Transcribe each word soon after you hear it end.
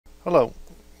Hello,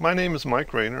 my name is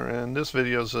Mike Rayner, and this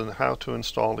video is on how to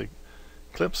install the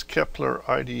Eclipse Kepler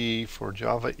IDE for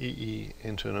Java EE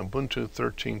into an Ubuntu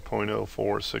 13.04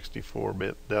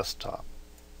 64-bit desktop.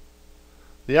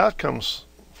 The outcomes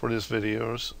for this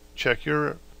video is check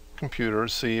your computer,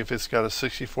 see if it's got a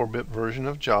 64-bit version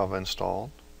of Java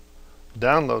installed,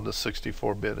 download the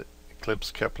 64-bit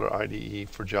Eclipse Kepler IDE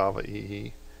for Java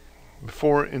EE.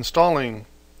 Before installing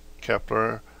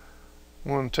Kepler, I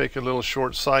want to take a little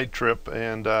short side trip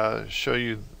and show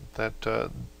you that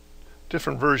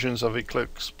different versions of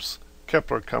Eclipse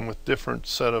Kepler come with different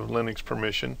set of Linux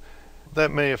permission. That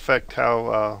may affect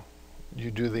how you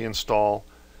do the install.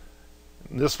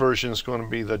 This version is going to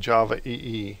be the Java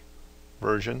EE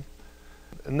version.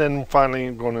 And then finally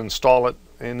I'm going to install it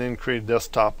and then create a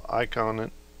desktop icon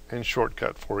and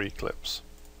shortcut for Eclipse.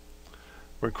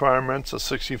 Requirements: a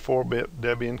 64-bit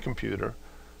Debian computer.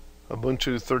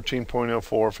 Ubuntu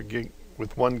 13.04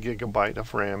 with 1 GB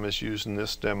of RAM is used in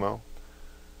this demo.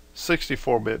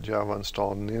 64-bit Java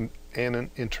installed and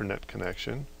an internet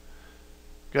connection.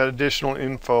 Got additional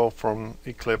info from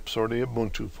Eclipse or the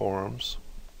Ubuntu forums.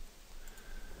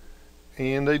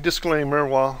 And a disclaimer: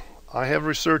 while I have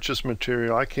researched this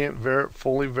material, I can't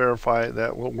fully verify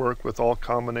that will work with all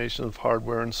combinations of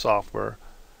hardware and software.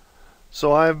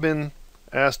 So I have been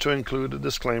asked to include a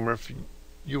disclaimer. If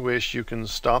you wish, you can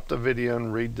stop the video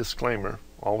and read disclaimer.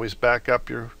 Always back up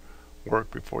your work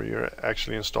before you're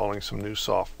actually installing some new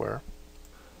software.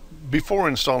 Before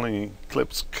installing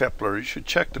Eclipse Kepler, you should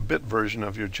check the bit version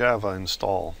of your Java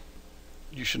install.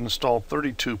 You should install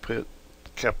 32-bit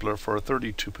Kepler for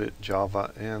 32-bit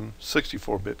Java and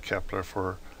 64-bit Kepler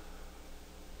for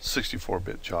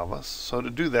 64-bit Java. So to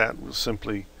do that, we'll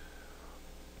simply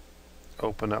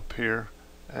open up here,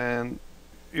 and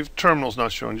if terminal's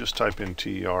not showing, just type in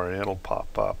TR and it'll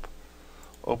pop up.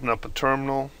 Open up a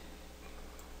terminal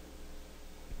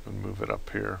and move it up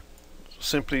here.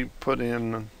 Simply put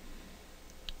in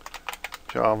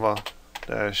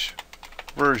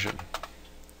Java-version.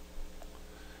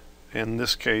 In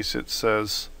this case it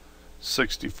says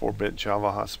 64-bit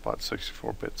Java hotspot,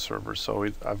 64-bit server, so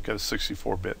I've got a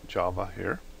 64-bit Java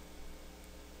here.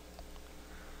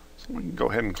 So we can go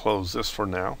ahead and close this for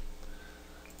now.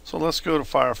 So let's go to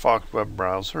Firefox web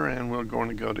browser, and we're going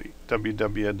to go to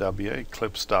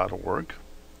www.eclipse.org.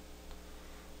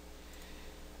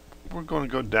 We're going to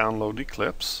go download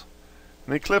Eclipse.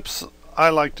 And Eclipse I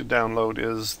like to download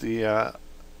is the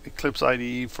Eclipse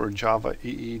IDE for Java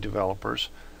EE developers.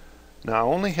 Now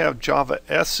I only have Java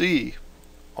SE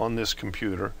on this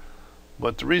computer,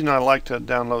 but the reason I like to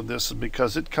download this is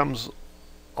because it comes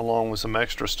along with some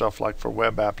extra stuff like for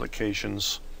web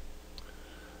applications.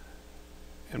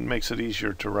 It makes it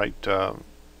easier to write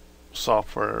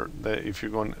software that if you're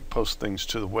going to post things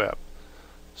to the web.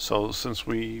 So since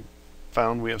we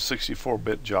found we have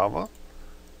 64-bit Java,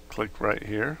 click right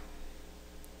here.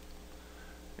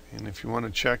 And if you want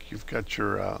to check, you've got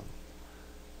your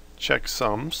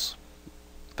checksums.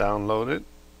 Download it.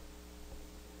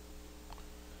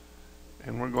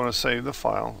 And we're going to save the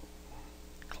file.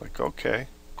 Click OK.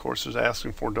 Of course, it's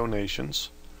asking for donations.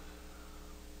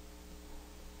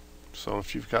 So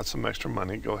if you've got some extra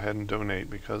money, go ahead and donate,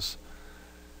 because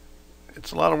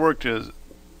it's a lot of work to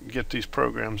get these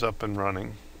programs up and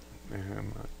running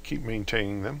and keep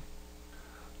maintaining them.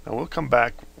 Now we'll come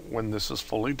back when this is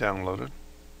fully downloaded.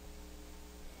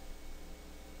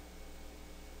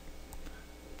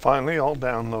 Finally, all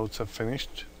downloads have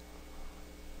finished.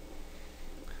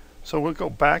 So we'll go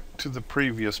back to the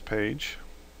previous page,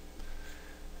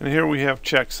 and here we have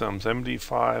checksums,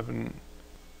 MD5 and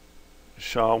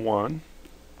SHA-1.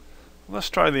 Let's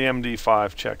try the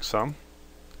MD5 checksum.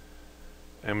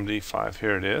 MD5,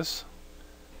 here it is.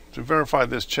 To verify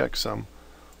this checksum,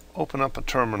 open up a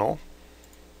terminal,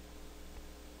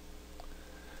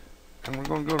 and we're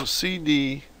going to go to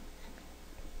CD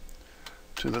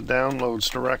to the downloads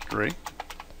directory.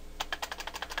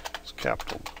 It's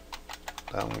capital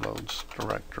downloads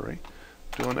directory.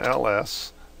 Do an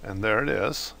LS, and there it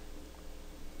is.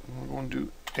 And we're going to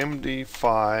do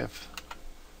MD5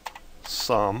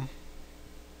 sum,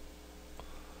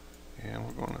 and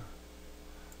we're going to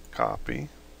copy,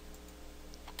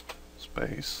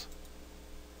 space,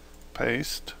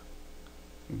 paste,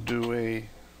 do a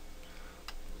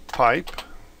pipe,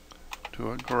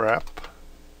 do a grep,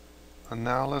 and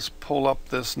now let's pull up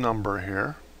this number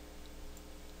here,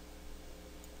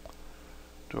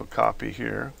 do a copy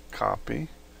here, copy,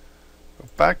 go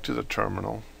back to the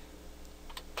terminal,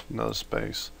 another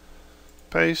space,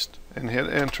 paste, and hit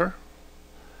enter,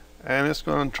 and it's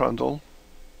going to trundle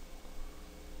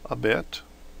a bit,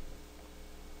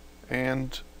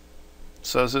 and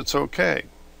says it's okay.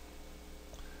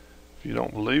 If you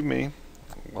don't believe me,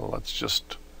 well, let's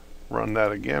just run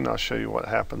that again. I'll show you what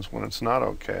happens when it's not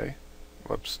okay.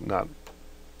 Whoops, not,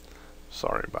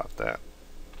 sorry about that.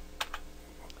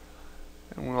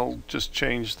 And we'll just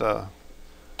change the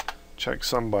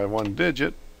checksum by 1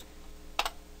 digit.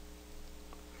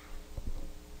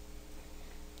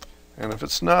 And if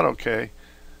it's not okay,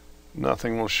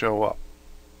 nothing will show up.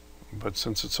 But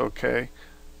since it's okay,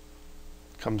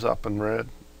 it comes up in red,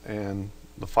 and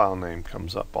the file name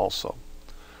comes up also.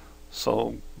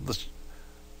 So the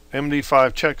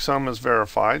MD5 checksum is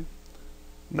verified.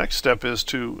 Next step is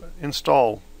to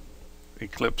install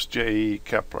Eclipse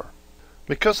Kepler.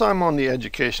 Because I'm on the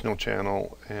educational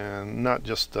channel and not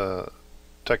just the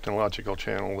technological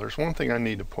channel, there's one thing I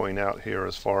need to point out here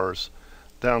as far as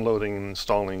downloading and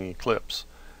installing Eclipse.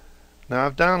 Now,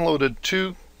 I've downloaded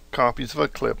 2 copies of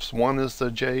Eclipse. One is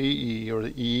the JEE or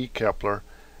the EE Kepler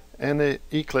and the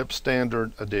Eclipse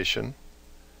Standard Edition,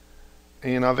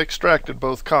 and I've extracted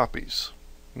both copies.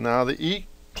 Now the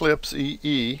Eclipse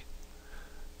EE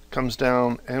comes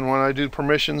down, and when I do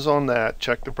permissions on that,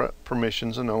 check the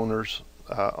permissions and owners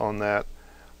on that,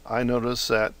 I notice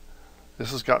that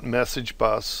this has got message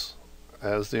bus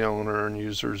as the owner and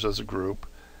users as a group.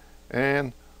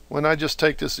 And when I just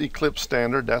take this Eclipse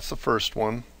Standard, that's the first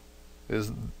one,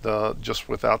 is the just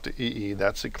without the EE,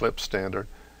 that's Eclipse Standard,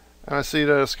 and I see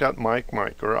that it's got Mike,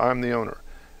 or I'm the owner.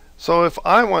 So if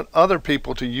I want other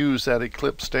people to use that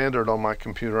Eclipse Standard on my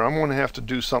computer, I'm going to have to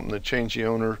do something to change the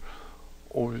owner,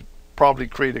 or probably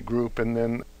create a group and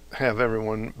then have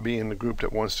everyone be in the group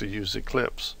that wants to use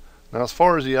Eclipse. Now, as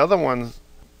far as the other one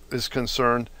is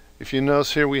concerned, if you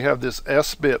notice here, we have this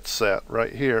S-bit set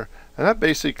right here, and that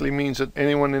basically means that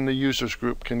anyone in the users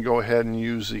group can go ahead and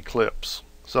use Eclipse.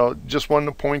 So just wanted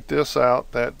to point this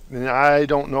out, that I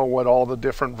don't know what all the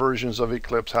different versions of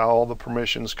Eclipse, how all the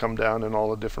permissions come down in all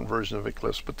the different versions of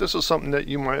Eclipse, but this is something that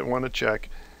you might want to check.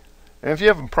 And if you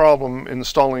have a problem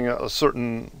installing a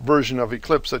certain version of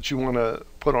Eclipse that you want to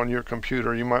put on your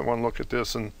computer, you might want to look at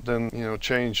this and then, you know,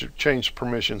 change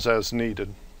permissions as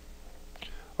needed.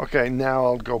 Okay, now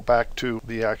I'll go back to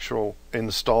the actual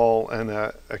install and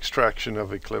extraction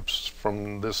of Eclipse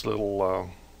from this little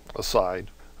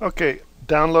aside. Okay,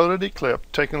 downloaded Eclipse,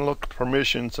 taking a look at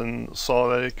permissions, and saw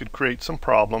that it could create some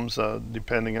problems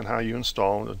depending on how you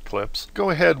install Eclipse.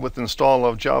 Go ahead with install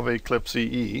of Java Eclipse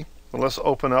EE. So let's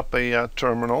open up a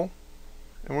terminal,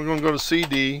 and we're going to go to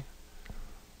CD,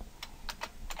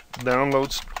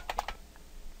 downloads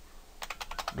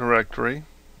directory,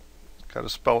 got to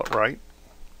spell it right.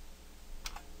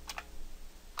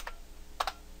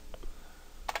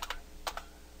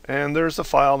 And there's the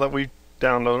file that we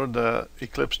downloaded, the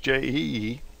Eclipse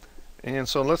JEE. And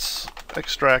so let's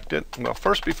extract it. Well,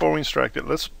 first, before we extract it,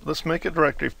 let's make a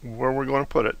directory where we're going to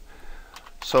put it.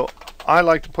 So I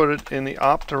like to put it in the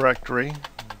op directory,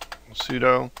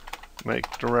 sudo make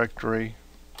directory,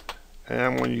 and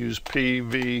I'm going to use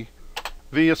pv.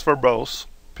 V is for both,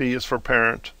 P is for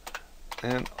parent,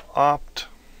 and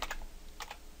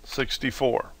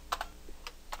opt64.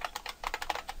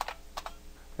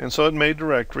 And so it made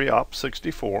directory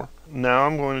op64. Now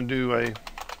I'm going to do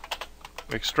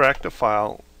extract a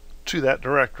file to that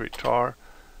directory, tar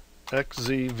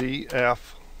xzvf.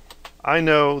 I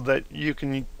know that you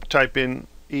can type in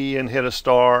E and hit a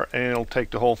star and it'll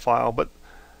take the whole file, but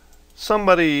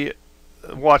somebody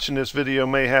watching this video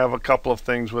may have a couple of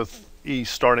things with E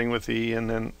starting with E, and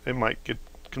then it might get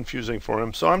confusing for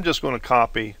him. So I'm just going to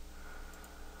copy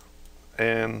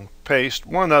and paste.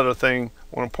 One other thing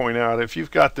I want to point out, if you've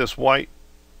got this white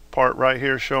part right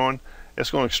here showing,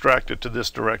 it's going to extract it to this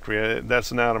directory.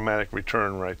 That's an automatic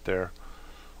return right there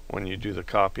when you do the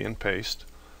copy and paste.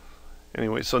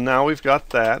 Anyway, so now we've got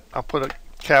that. I'll put a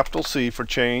capital C for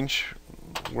change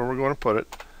where we're going to put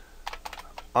it,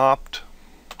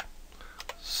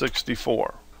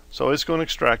 opt64. So it's going to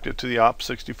extract it to the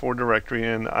opt64 directory,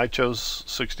 and I chose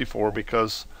 64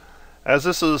 because as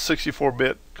this is a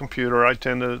 64-bit computer, I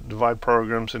tend to divide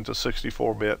programs into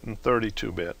 64-bit and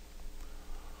 32-bit.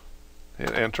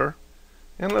 Hit enter,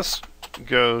 and let's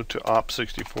go to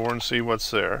opt64 and see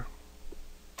what's there.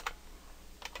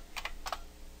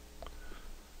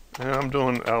 And I'm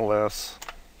doing ls,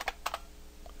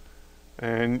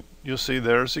 and you'll see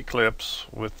there's Eclipse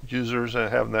with users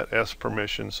that have that S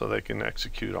permission so they can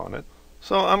execute on it.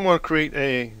 So I'm going to create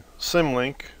a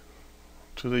symlink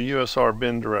to the USR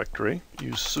bin directory.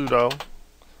 Use sudo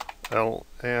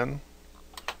ln-s.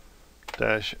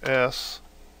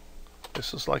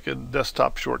 This is like a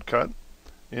desktop shortcut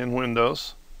in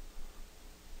Windows.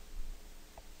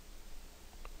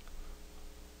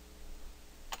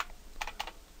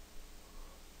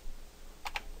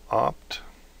 opt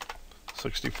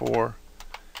 64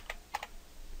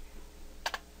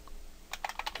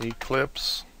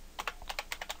 Eclipse.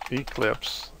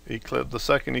 The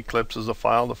second Eclipse is a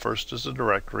file, the first is a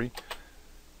directory.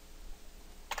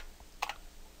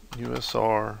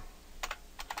 USR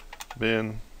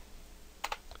bin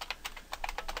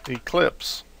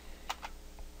Eclipse.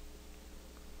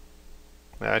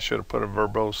 I should have put a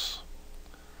verbose.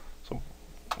 So,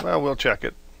 well, we'll check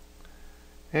it.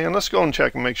 And let's go and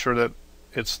check and make sure that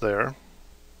it's there.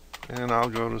 And I'll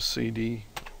go to CD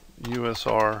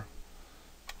USR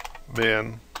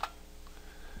bin.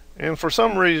 And for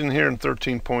some reason here in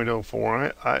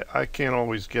 13.04, I can't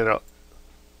always get out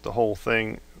the whole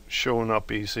thing showing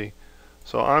up easy.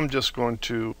 So I'm just going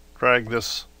to drag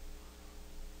this,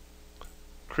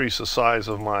 increase the size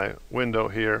of my window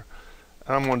here.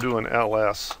 I'm going to do an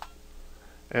LS.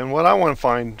 And what I want to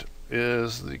find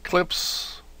is the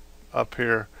Eclipse up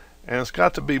here, and it's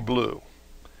got to be blue.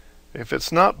 If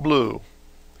it's not blue,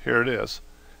 here it is.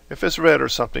 If it's red or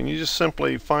something, you just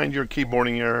simply find your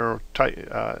keyboarding error,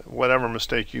 whatever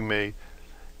mistake you made,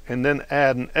 and then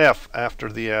add an F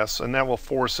after the S, and that will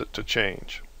force it to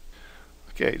change.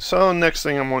 Okay, so next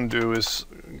thing I'm going to do is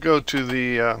go to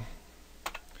the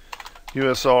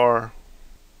USR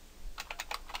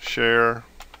share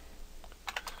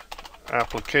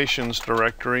applications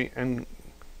directory and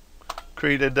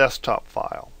create a desktop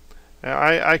file. Now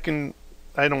I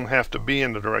don't have to be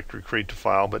in the directory create a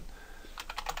file, but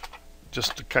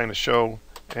just to kind of show.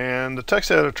 And the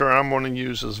text editor I'm going to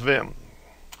use is Vim,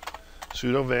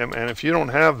 sudo Vim. And if you don't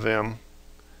have Vim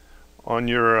on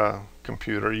your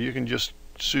computer, you can just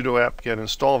sudo apt-get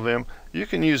install Vim. You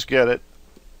can use gedit.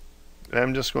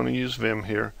 I'm just going to use Vim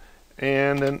here.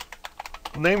 And then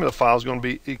the name of the file is going to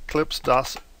be Eclipse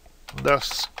desktop.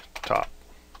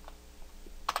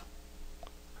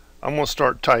 I'm going to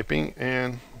start typing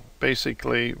and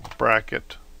basically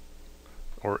bracket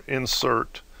or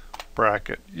insert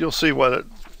bracket. You'll see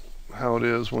how it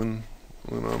is when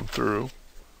I'm through.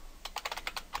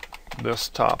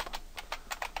 Desktop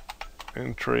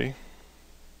entry.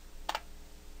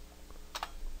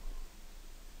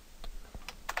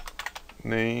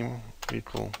 Name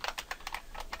equal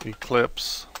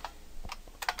Eclipse.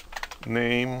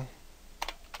 Name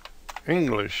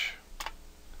English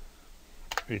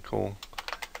equal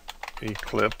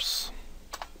Eclipse.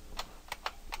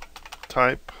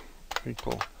 Type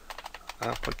equal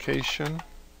application.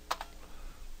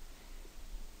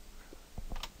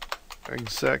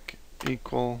 Exec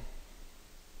equal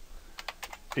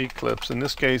Eclipse. In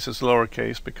this case it's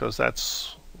lowercase because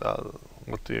that's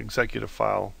what the executive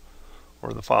file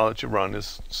or the file that you run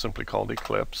is simply called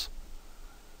Eclipse.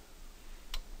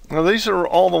 Now these are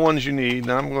all the ones you need.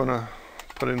 Now I'm going to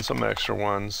put in some extra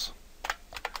ones.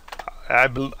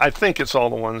 I think it's all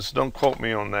the ones. Don't quote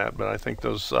me on that, but I think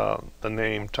those the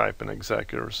name, type, and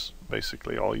exec is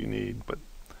basically all you need, but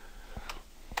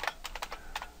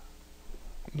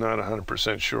not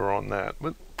 100% sure on that.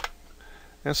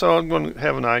 And so I'm going to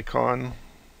have an icon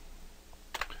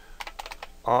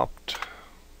opt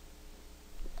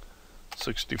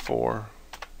 64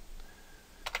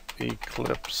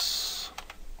 Eclipse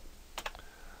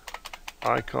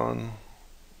icon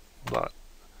dot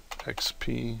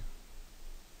xp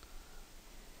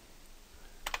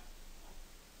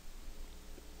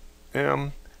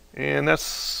and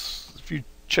that's, if you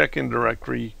check in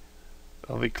directory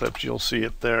of Eclipse, you'll see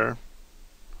it there.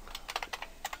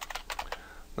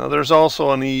 Now there's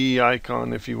also an IDE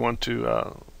icon if you want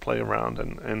to play around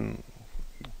and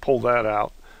pull that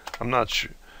out. I'm not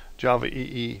sure. Java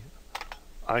IDE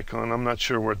icon, I'm not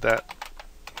sure where that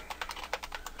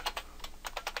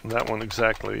one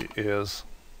exactly is,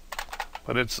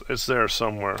 but it's there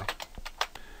somewhere.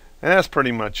 And that's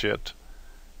pretty much it.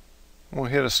 We'll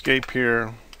hit escape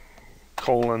here,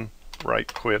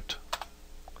 right quit.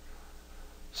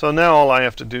 So now all I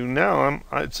have to do now,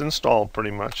 it's installed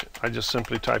pretty much. I just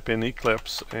simply type in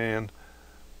Eclipse, and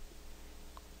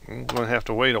I'm going to have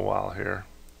to wait a while here.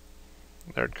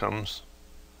 There it comes.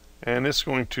 And it's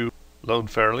going to load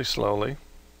fairly slowly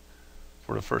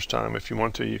for the first time. If you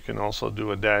want to, you can also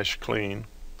do a -clean,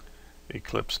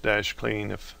 Eclipse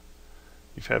 -clean, if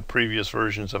you've had previous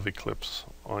versions of Eclipse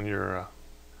on your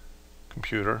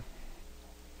computer.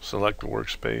 Select the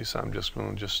workspace. I'm just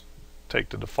going to take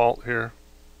the default here.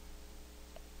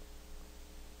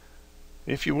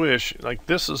 If you wish, like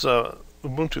this is a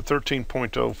Ubuntu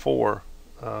 13.04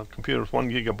 computer with 1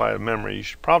 GB of memory. You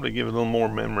should probably give it a little more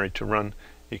memory to run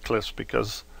Eclipse,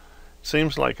 because it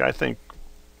seems like I think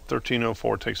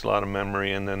 13.04 takes a lot of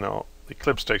memory, and then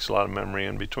Eclipse takes a lot of memory,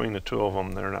 and between the two of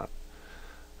them they're not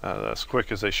as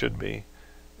quick as they should be.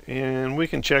 And we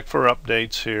can check for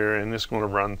updates here, and it's going to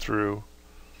run through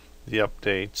the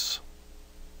updates.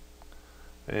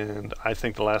 And I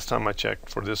think the last time I checked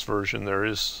for this version there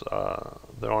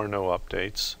are no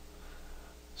updates.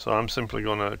 So I'm simply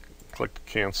going to click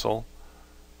cancel.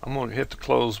 I'm going to hit the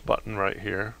close button right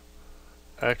here,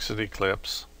 exit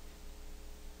Eclipse.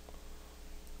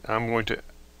 I'm going to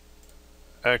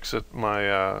exit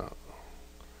my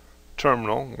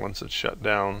terminal once it's shut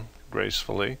down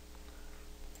gracefully.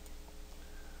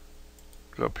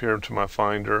 Go up here to my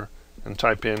Finder and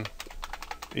type in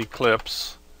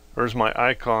Eclipse. There's my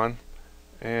icon,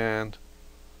 and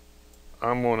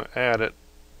I'm going to add it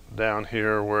down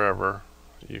here wherever.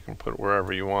 You can put it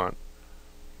wherever you want.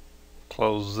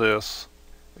 Close this,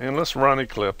 and let's run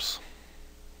Eclipse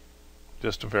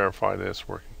just to verify that it's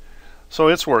working. So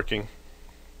it's working,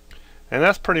 and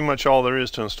that's pretty much all there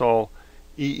is to install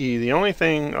IDE. The only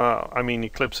thing,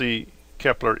 Eclipse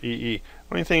Kepler IDE.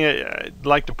 Only thing I'd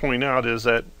like to point out is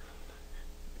that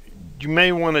you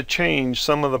may want to change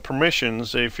some of the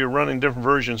permissions if you're running different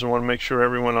versions and want to make sure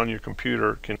everyone on your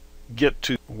computer can get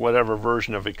to whatever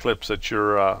version of Eclipse that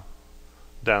you're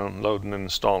downloading and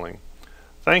installing.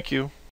 Thank you.